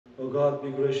O God, be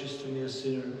gracious to me, a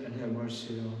sinner, and have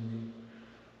mercy on me.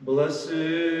 Blessed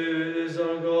is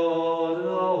our God,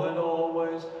 now and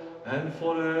always, and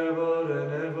forever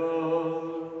and ever.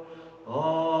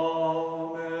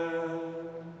 Amen.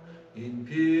 In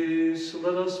peace,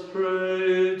 let us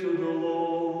pray to the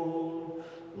Lord.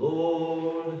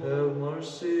 Lord, have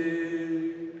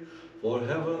mercy. For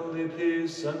heavenly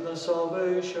peace and the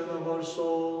salvation of our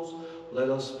souls, let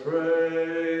us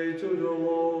pray to the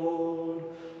Lord.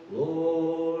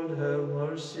 Lord, have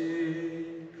mercy.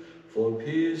 For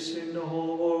peace in the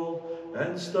whole world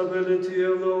and stability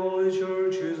of the holy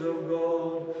churches of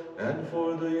God, and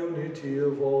for the unity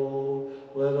of all,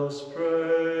 let us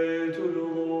pray to the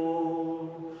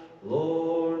Lord.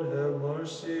 Lord, have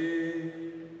mercy.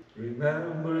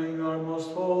 Remembering our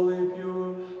most holy,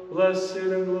 pure, blessed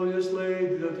and glorious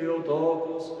Lady, the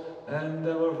Theotokos, and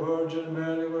ever Virgin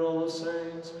Mary with all the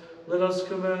saints, let us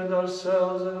commend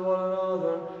ourselves and one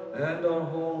another and our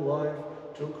whole life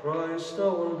to Christ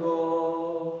our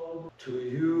God. To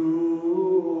you,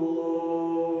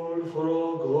 Lord, for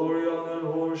all glory, honor,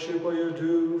 and worship are you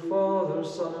due, Father,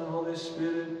 Son, and Holy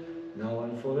Spirit, now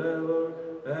and forever,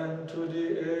 and to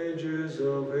the ages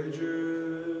of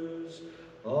ages.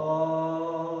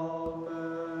 Amen.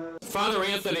 Father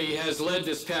Anthony has led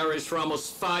this parish for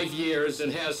almost 5 years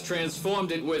and has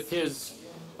transformed it with his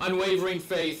unwavering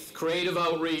faith, creative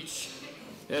outreach,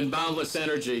 and boundless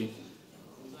energy.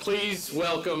 Please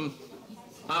welcome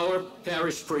our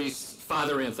parish priest,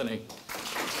 Father Anthony.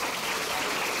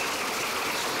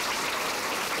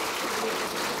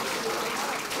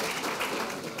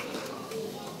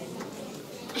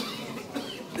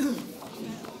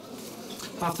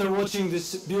 After watching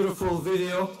this beautiful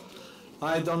video,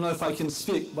 I don't know if I can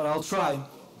speak, but I'll try.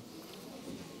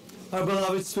 Our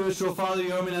beloved spiritual father,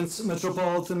 Your Eminence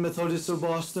Metropolitan Methodist of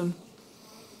Boston,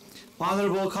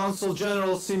 Honorable Consul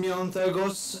General Simeon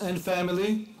Tegos and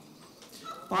family,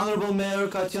 Honorable Mayor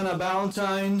Katyana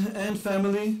Ballantyne and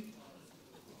family,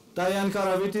 Diane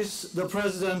Karavitis, the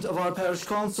President of our Parish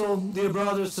Council, dear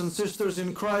brothers and sisters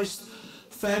in Christ,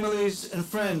 families and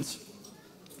friends,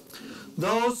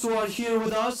 those who are here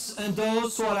with us and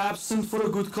those who are absent for a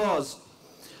good cause,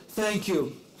 thank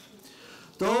you.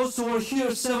 Those who were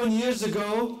here 7 years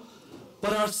ago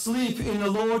but are asleep in the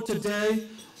Lord today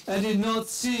and did not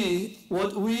see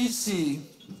what we see,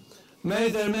 may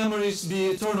their memories be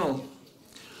eternal.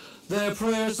 Their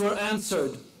prayers were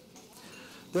answered.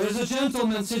 There is a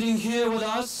gentleman sitting here with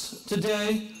us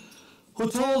today who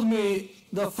told me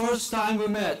the first time we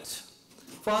met,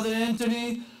 Father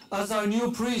Anthony, as our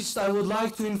new priest, I would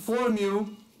like to inform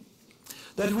you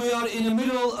that we are in the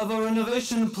middle of a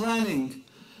renovation planning,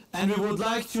 and we would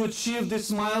like to achieve this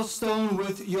milestone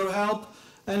with your help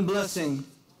and blessing.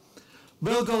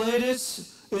 Bill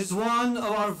Galadis is one of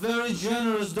our very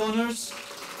generous donors.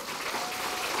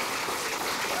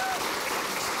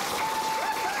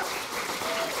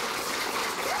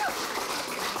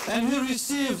 And he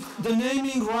received the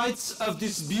naming rights of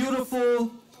this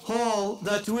beautiful hall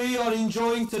that we are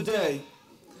enjoying today.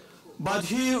 But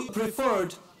he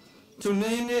preferred to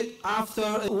name it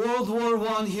after World War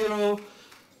I hero,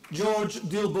 George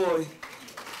Dilboy,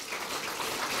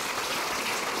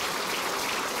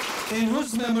 in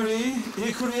whose memory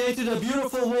he created a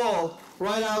beautiful wall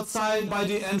right outside by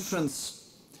the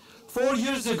entrance. 4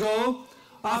 years ago,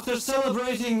 after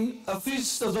celebrating a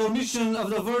feast of Dormition of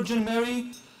the Virgin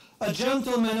Mary, a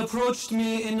gentleman approached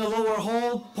me in the lower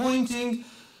hall, pointing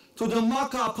to the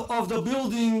mock-up of the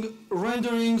building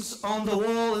renderings on the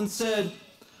wall and said,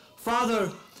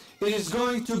 "Father, it is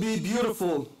going to be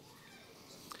beautiful."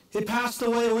 He passed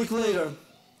away a week later.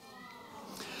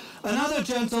 Another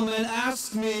gentleman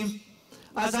asked me,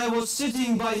 as I was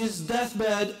sitting by his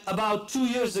deathbed about 2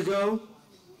 years ago,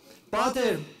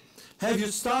 "Pater, have you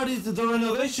started the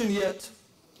renovation yet?"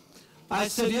 I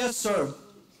said, "Yes, sir."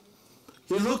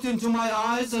 He looked into my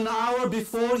eyes an hour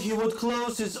before he would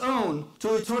close his own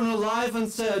to eternal life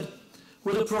and said,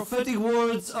 with the prophetic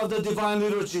words of the Divine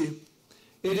Liturgy,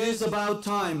 "It is about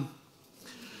time."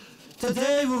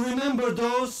 Today we remember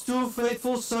those two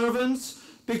faithful servants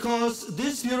because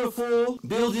this beautiful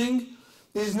building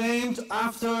is named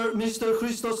after Mr.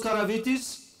 Christos Karavitis.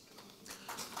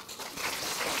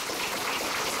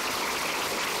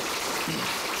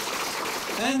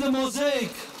 And the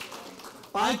mosaic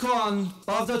icon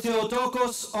of the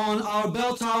Theotokos on our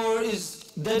bell tower is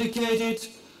dedicated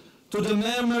to the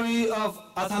memory of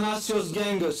Athanasios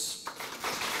Gengus.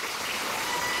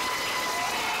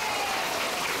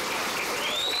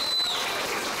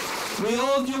 We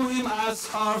all knew him as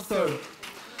Arthur.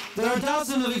 There are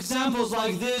dozens of examples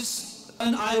like this,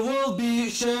 and I will be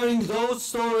sharing those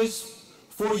stories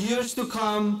for years to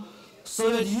come,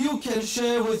 so that you can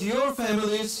share with your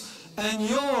families and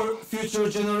your future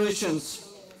generations.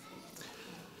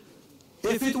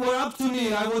 If it were up to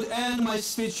me, I would end my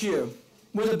speech here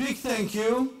with a big thank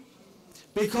you,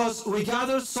 because we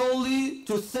gather solely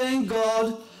to thank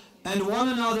God and one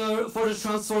another for the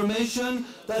transformation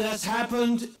that has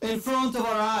happened in front of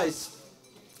our eyes.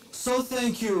 So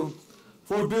thank you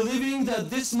for believing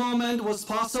that this moment was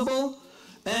possible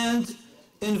and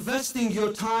investing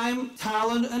your time,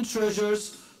 talent, and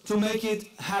treasures to make it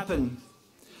happen.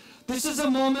 This is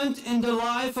a moment in the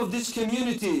life of this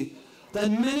community that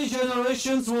many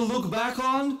generations will look back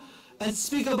on and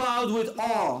speak about with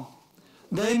awe.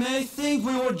 They may think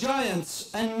we were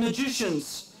giants and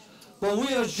magicians, but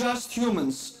we are just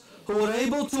humans who were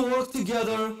able to work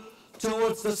together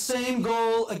towards the same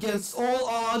goal against all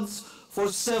odds for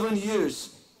 7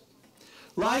 years.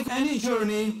 Like any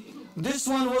journey, this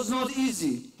one was not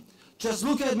easy. Just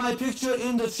look at my picture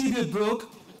in the tribute book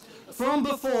from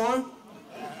before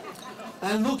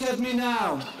and look at me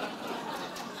now.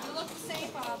 You look the same,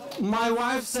 Father. My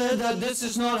wife said that this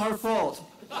is not her fault.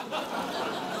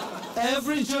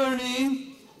 Every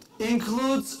journey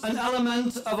includes an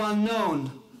element of unknown.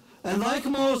 And like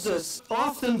Moses,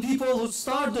 often people who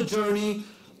start the journey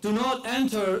do not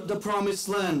enter the promised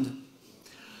land.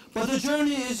 But the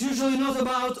journey is usually not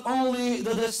about only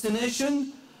the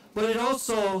destination, but it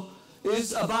also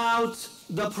is about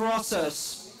the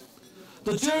process.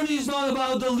 The journey is not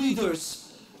about the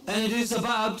leaders, and it is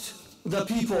about the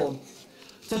people.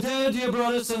 Today, dear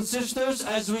brothers and sisters,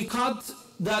 as we cut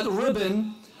that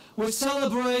ribbon, we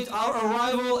celebrate our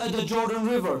arrival at the Jordan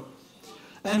River.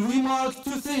 And we mark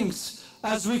two things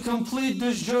as we complete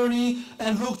this journey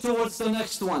and look towards the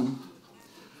next one.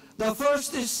 The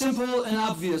first is simple and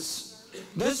obvious.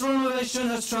 This renovation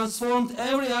has transformed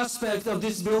every aspect of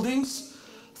these buildings,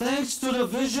 thanks to the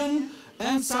vision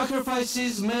and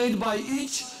sacrifices made by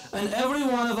each and every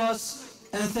one of us,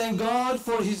 and thank God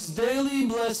for His daily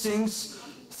blessings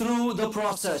through the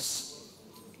process.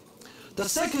 The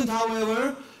second,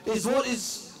 however, is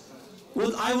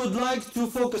what I would like to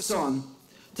focus on.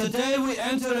 Today we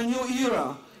enter a new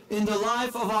era in the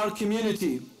life of our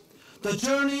community. The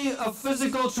journey of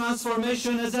physical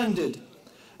transformation has ended,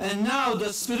 and now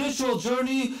the spiritual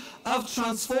journey of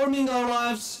transforming our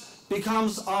lives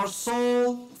becomes our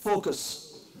sole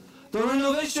focus. The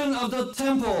renovation of the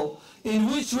temple in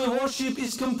which we worship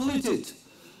is completed,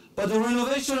 but the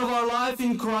renovation of our life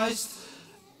in Christ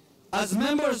as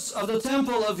members of the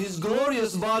temple of His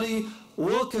glorious body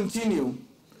will continue.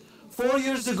 4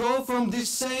 years ago, from this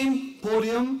same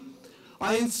podium,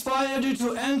 I inspired you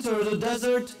to enter the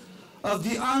desert of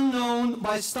the unknown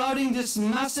by starting this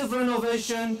massive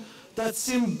renovation that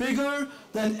seemed bigger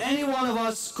than any one of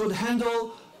us could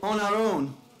handle on our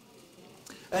own.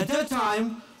 At that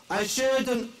time, I shared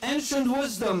an ancient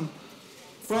wisdom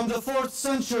from the 4th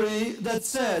century that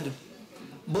said,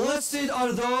 "Blessed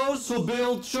are those who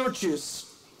build churches."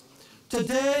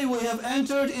 Today we have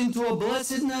entered into a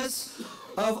blessedness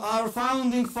of our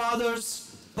founding fathers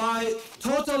by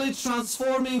totally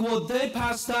transforming what they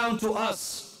passed down to us.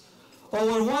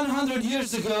 Over 100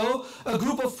 years ago, a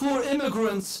group of poor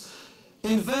immigrants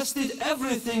invested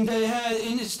everything they had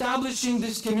in establishing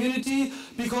this community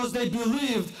because they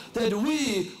believed that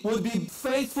we would be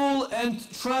faithful and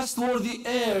trustworthy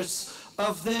heirs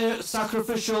of their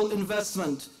sacrificial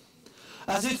investment.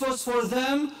 As it was for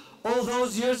them all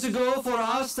those years ago, for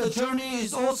us the journey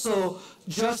is also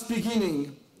just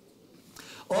beginning.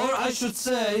 Or I should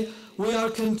say, we are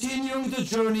continuing the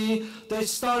journey they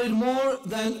started more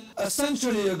than a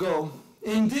century ago.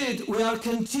 Indeed, we are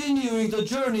continuing the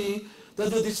journey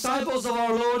that the disciples of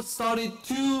our Lord started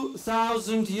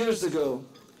 2,000 years ago.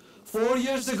 4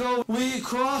 years ago, we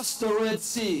crossed the Red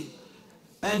Sea.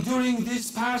 And during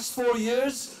these past 4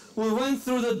 years, we went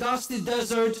through the dusty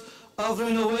desert of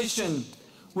renovation.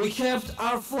 We kept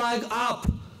our flag up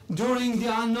during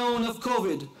the unknown of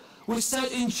COVID. We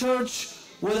sat in church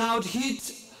without heat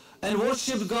and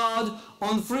worshiped God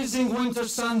on freezing winter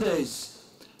Sundays.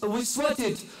 We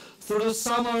sweated through the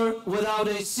summer without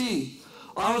AC.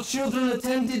 Our children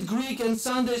attended Greek and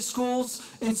Sunday schools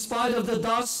in spite of the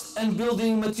dust and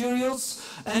building materials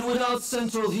and without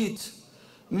central heat.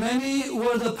 Many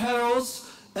were the perils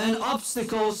and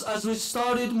obstacles as we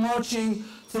started marching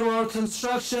through our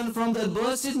construction from that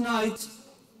blessed night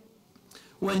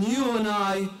when you and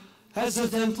I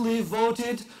hesitantly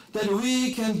voted that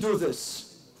we can do this.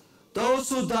 Those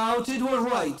who doubted were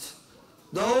right.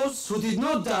 Those who did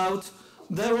not doubt,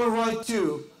 they were right too.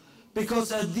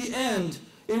 Because at the end,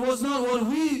 it was not what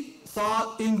we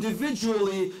thought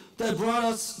individually that brought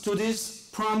us to this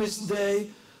promised day,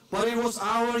 but it was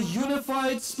our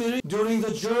unified spirit during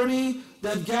the journey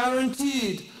that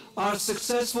guaranteed our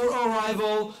successful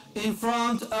arrival in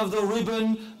front of the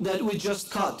ribbon that we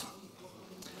just cut.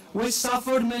 We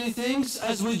suffered many things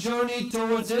as we journeyed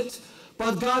towards it,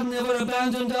 but God never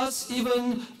abandoned us,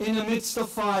 even in the midst of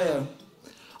fire.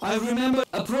 I remember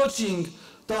approaching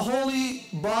the holy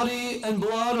body and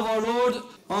blood of our Lord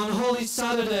on Holy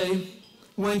Saturday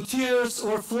when tears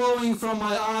were flowing from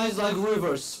my eyes like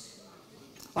rivers.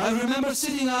 I remember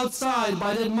sitting outside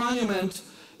by that monument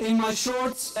in my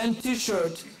shorts and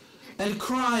t-shirt and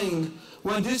crying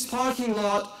when this parking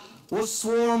lot was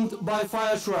swarmed by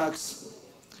fire trucks.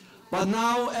 But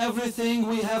now everything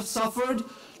we have suffered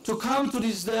to come to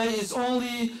this day is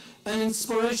only an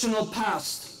inspirational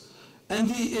past, and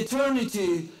the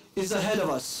eternity is ahead of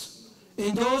us.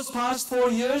 In those past 4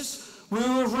 years, we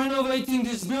were renovating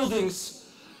these buildings,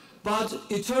 but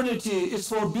eternity is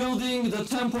for building the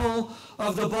temple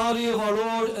of the body of our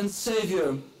Lord and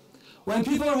Savior. When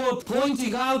people were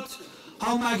pointing out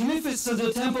how magnificent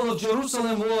the temple of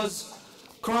Jerusalem was,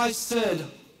 Christ said,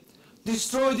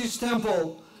 "Destroy this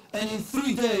temple, and in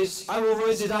 3 days I will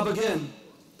raise it up again."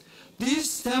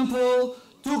 This temple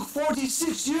took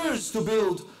 46 years to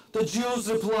build, the Jews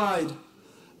replied.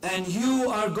 "And you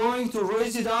are going to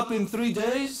raise it up in 3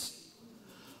 days?"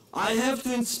 I have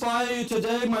to inspire you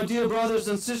today, my dear brothers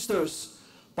and sisters,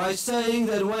 by saying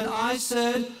that when I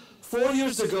said 4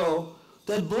 years ago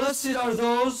that blessed are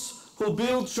those who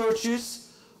build churches,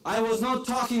 I was not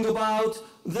talking about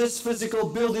this physical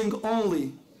building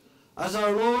only, as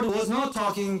our Lord was not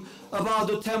talking about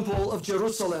the temple of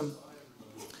Jerusalem.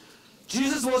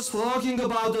 Jesus was talking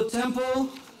about the temple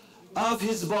of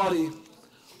his body.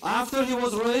 After he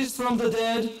was raised from the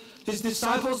dead, his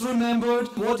disciples remembered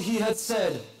what he had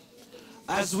said.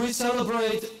 As we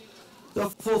celebrate the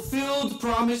fulfilled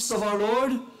promise of our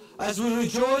Lord, as we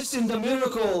rejoice in the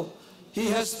miracle he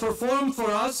has performed for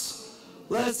us,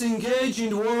 let us engage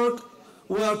in work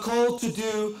we are called to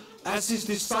do as his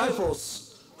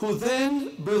disciples, who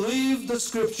then believed the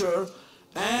scripture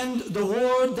and the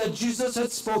word that Jesus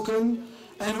had spoken,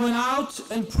 and went out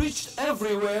and preached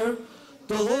everywhere,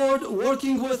 the Lord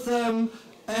working with them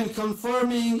and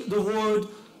confirming the word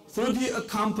through the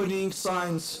accompanying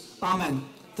signs. Amen.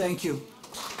 Thank you.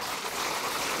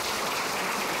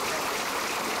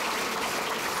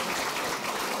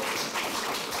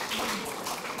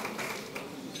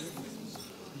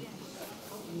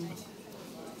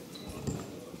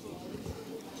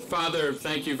 Father,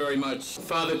 thank you very much.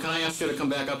 Father, can I ask you to come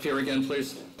back up here again,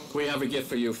 please? We have a gift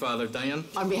for you, Father. Diane?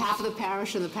 On behalf of the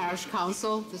parish and the parish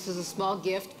council, this is a small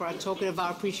gift for a token of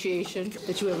our appreciation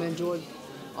that you have endured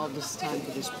all this time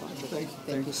for this project.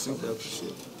 Thank you so much.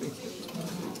 Thank you.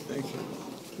 Thank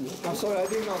you. I'm sorry, I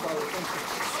didn't know about it.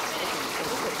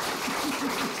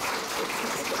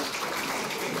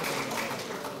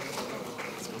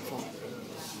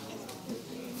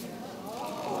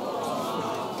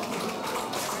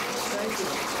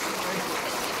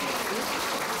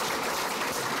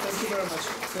 Thank you very much.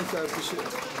 Thank you, I appreciate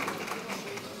it.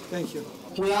 Thank you.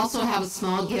 We also have a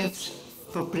small gift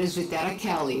for Presbytera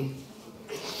Kelly.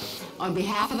 On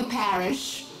behalf of the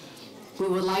parish, we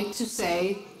would like to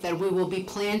say that we will be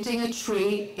planting a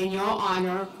tree in your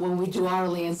honor when we do our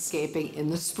landscaping in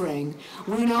the spring.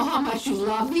 We know how much you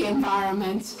love the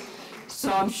environment,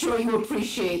 so I'm sure you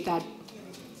appreciate that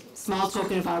small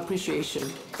token of our appreciation.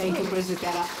 Thank you,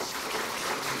 Presbytera.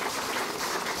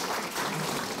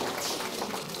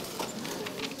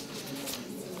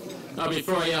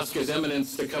 Before I ask His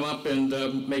Eminence to come up and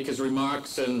make his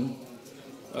remarks and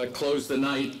close the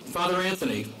night, Father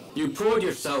Anthony, you poured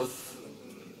yourself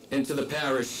into the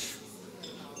parish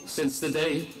since the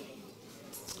day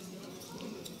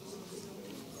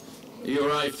you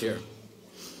arrived here.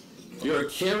 You're a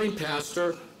caring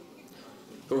pastor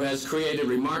who has created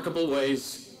remarkable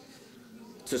ways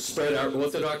to spread our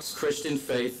Orthodox Christian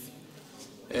faith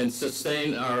and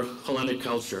sustain our Hellenic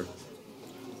culture.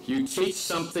 You teach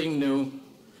something new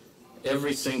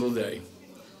every single day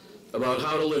about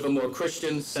how to live a more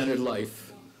Christian-centered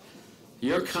life.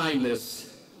 Your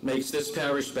kindness makes this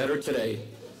parish better today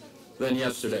than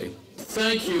yesterday.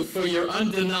 Thank you for your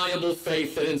undeniable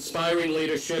faith and inspiring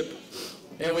leadership,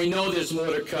 and we know there's more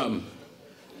to come.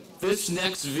 This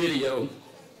next video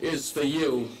is for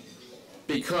you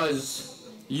because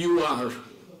you are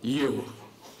you.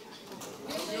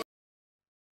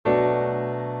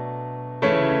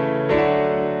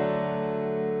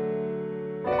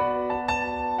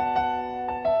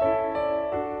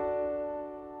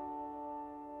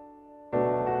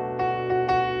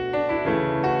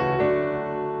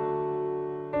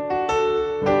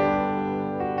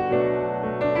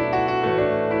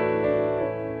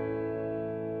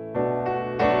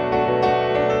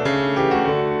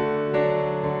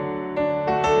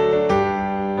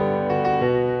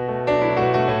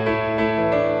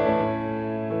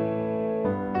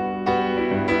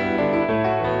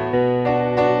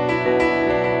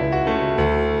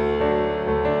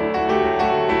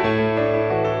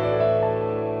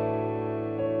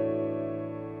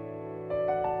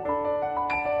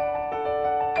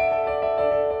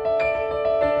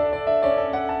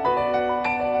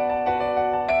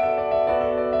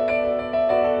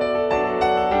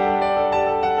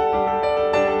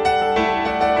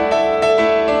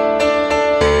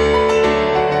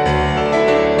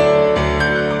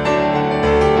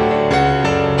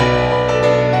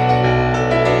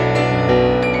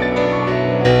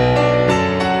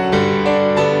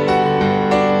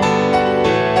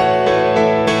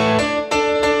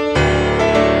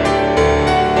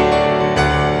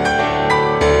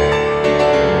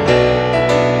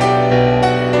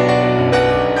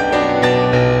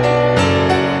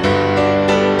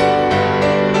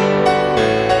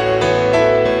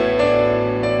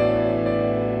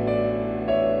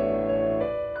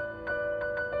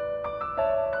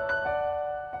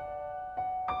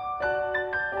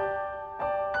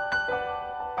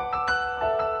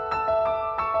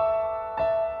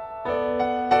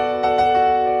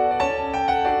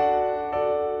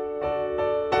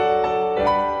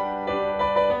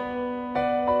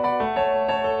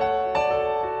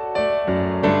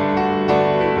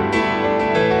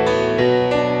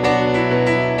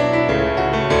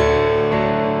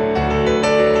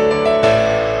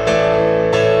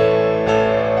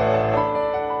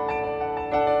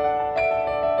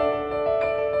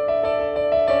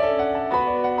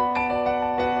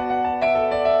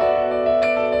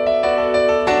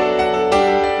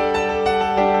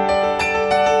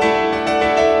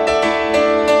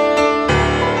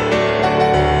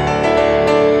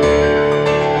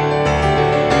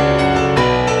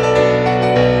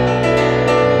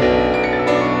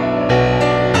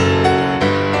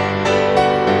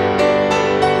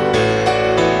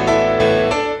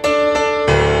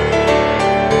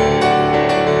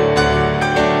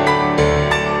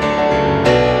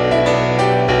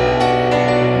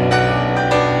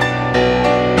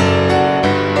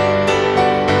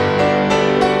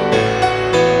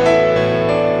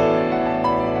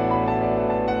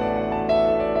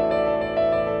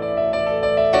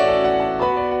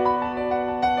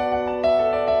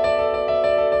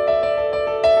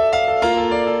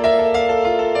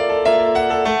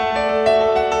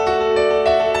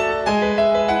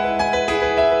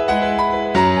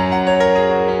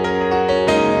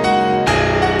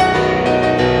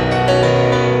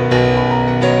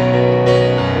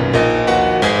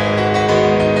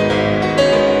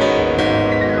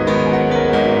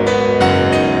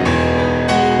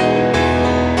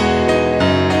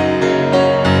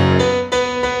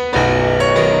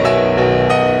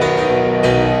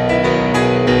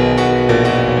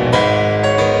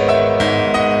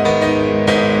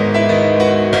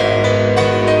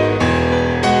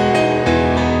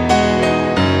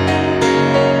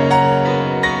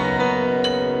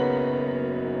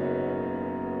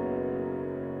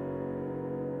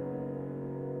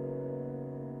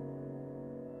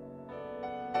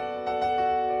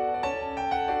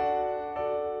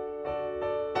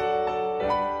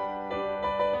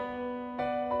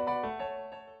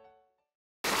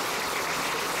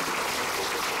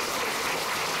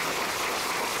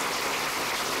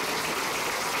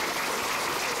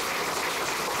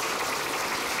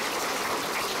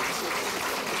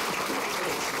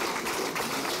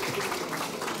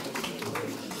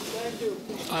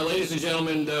 Ladies and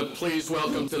gentlemen, please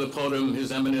welcome to the podium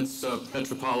His Eminence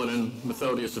Metropolitan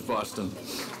Methodius of Boston.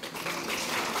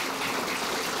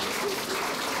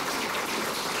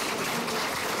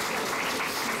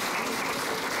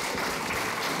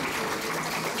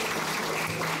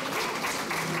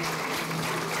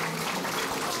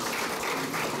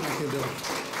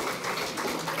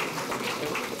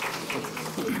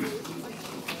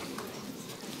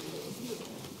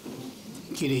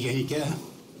 Κύριε Γενικέ,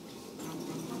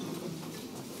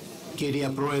 κυρία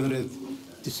Πρόεδρε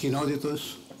της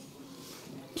Κοινότητος,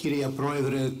 κυρία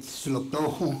Πρόεδρε της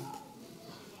Φιλοπτώχου,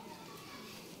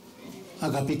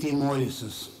 αγαπητοί μου όλοι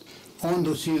σας,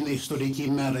 όντως είναι ιστορική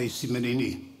μέρα η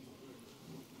σημερινή.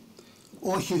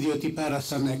 Όχι διότι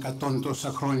πέρασαν 100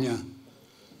 τόσα χρόνια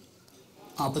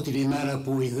από την ημέρα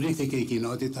που ιδρύθηκε η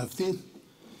κοινότητα αυτή,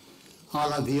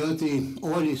 αλλά διότι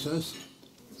όλοι σας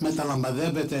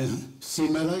μεταλαμπαδεύετε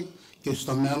σήμερα και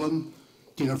στο μέλλον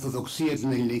την Ορθοδοξία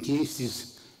την ελληνική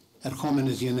στις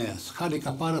ερχόμενες γενναίες.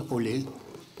 Χάρηκα πάρα πολύ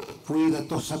που είδα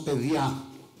τόσα παιδιά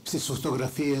στις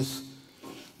φωτογραφίες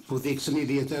που δείξαν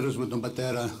ιδιαίτερως με τον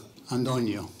πατέρα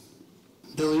Αντώνιο.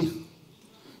 Billy,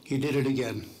 you did it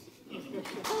again.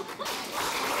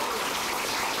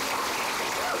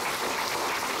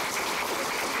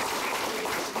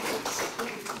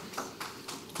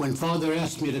 When Father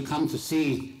asked me to come to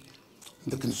see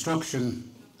the construction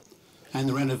and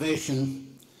the renovation,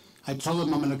 I told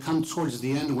him I'm going to come towards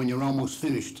the end when you're almost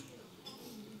finished.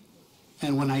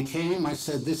 And when I came, I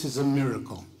said, this is a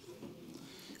miracle.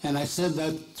 And I said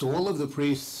that to all of the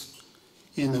priests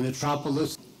in the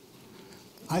metropolis.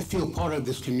 I feel part of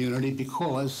this community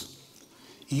because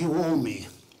you owe me.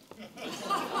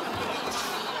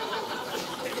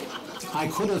 I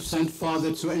could have sent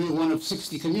Father to any one of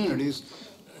 60 communities.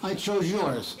 I chose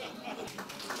yours.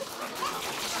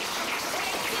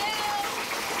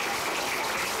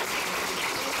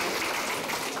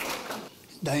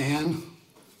 Diane,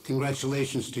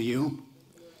 congratulations to you.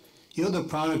 You're the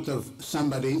product of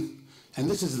somebody, and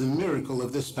this is the miracle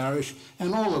of this parish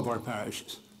and all of our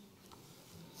parishes.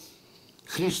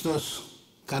 Christos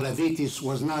Karavitis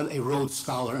was not a Rhodes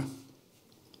Scholar,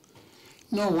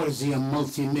 nor was he a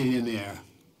multi-millionaire.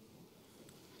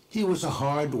 He was a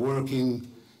hard-working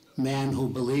man who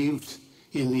believed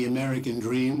in the American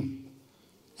dream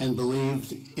and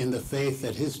believed in the faith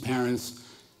that his parents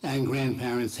and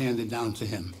grandparents handed down to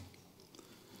him.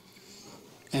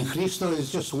 And Christo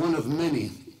is just one of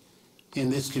many in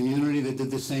this community that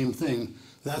did the same thing.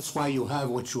 That's why you have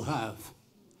what you have.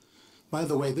 By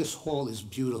the way, this hall is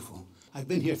beautiful. I've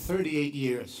been here 38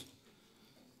 years.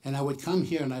 And I would come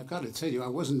here, and I've got to tell you, I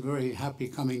wasn't very happy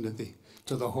coming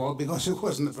to the hall because it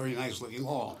wasn't a very nice looking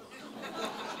hall.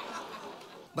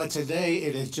 But today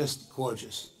it is just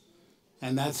gorgeous.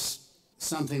 And that's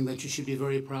something that you should be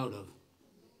very proud of.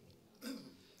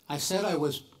 I said I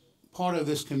was part of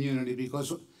this community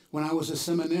because when I was a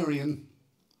seminarian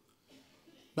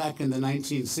back in the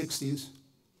 1960s,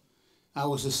 I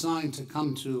was assigned to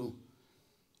come to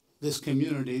this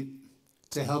community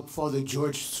to help Father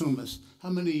George Sumas. How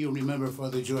many of you remember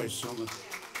Father George Sumas?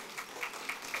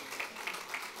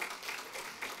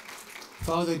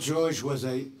 Father George was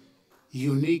a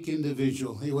unique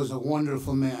individual. He was a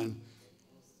wonderful man.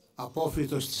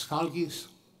 Απόφοιτος της Χάλκης,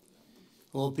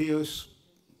 ο οποίος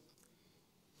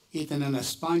ήταν ένας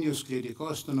σπάνιος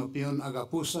κληρικός, τον οποίον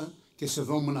αγαπούσα και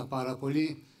σεβόμουν πάρα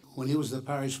πολύ. When he was the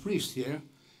parish priest here,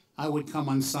 I would come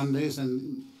on Sundays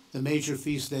and the major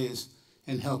feast days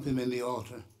and help him in the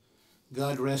altar.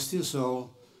 God rest his soul,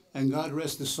 and God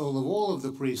rest the soul of all of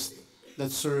the priests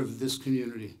that served this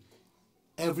community.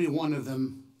 Every one of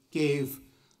them gave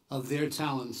of their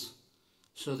talents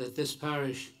so that this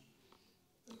parish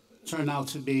turned out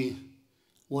to be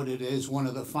what it is, one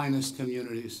of the finest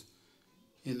communities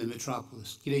in the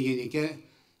metropolis. Κύριε Γενικέ,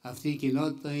 αυτή η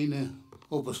κοινότητα είναι,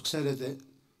 όπως ξέρετε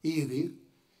ήδη,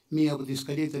 μία από τις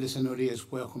καλύτερες ενορίες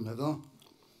που έχουμε εδώ.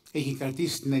 Έχει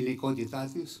κρατήσει την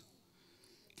ελληνικότητά της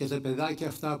και τα παιδάκια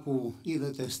αυτά που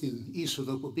είδατε στην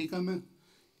είσοδο που μπήκαμε,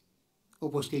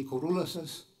 όπως και η κορούλα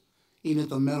σας, είναι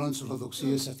το μέλλον της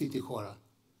Ορθοδοξίας σε αυτή τη χώρα.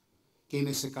 Και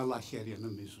είναι σε καλά χέρια,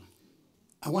 νομίζω.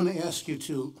 I want to ask you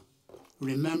to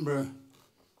remember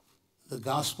the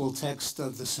gospel text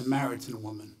of the Samaritan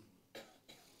woman.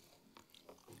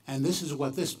 And this is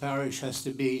what this parish has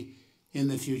to be in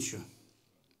the future.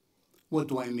 What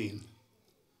do I mean?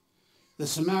 The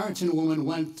Samaritan woman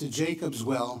went to Jacob's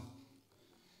well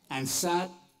and sat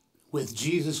with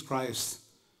Jesus Christ,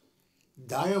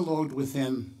 dialogued with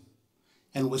him,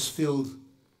 and was filled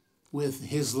with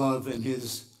his love and his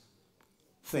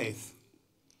faith.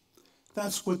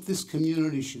 That's what this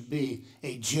community should be,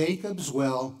 a Jacob's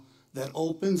well that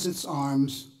opens its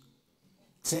arms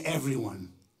to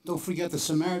everyone. Don't forget, the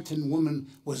Samaritan woman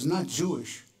was not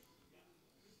Jewish,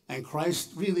 and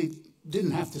Christ really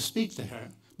didn't have to speak to her,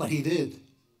 but he did.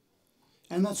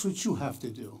 And that's what you have to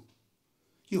do.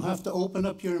 You have to open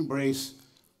up your embrace,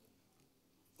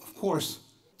 of course,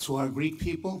 to our Greek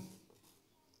people,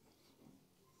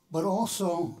 but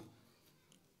also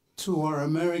to our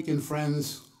American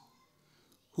friends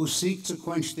who seek to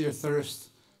quench their thirst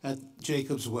at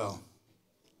Jacob's well.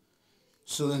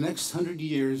 So the next 100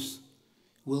 years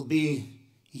will be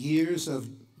years of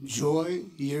joy,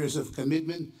 years of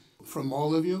commitment from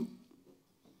all of you,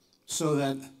 so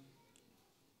that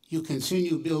you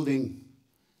continue building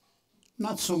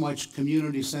not so much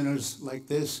community centers like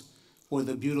this, or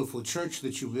the beautiful church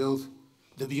that you built,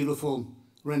 the beautiful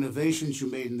renovations you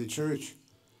made in the church,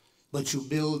 but you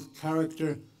build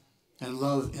character and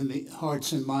love in the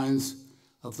hearts and minds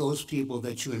of those people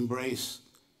that you embrace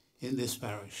in this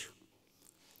parish.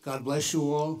 God bless you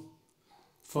all.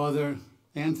 Father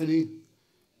Anthony,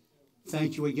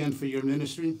 thank you again for your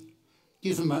ministry.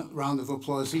 Give him a round of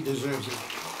applause. He deserves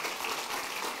it.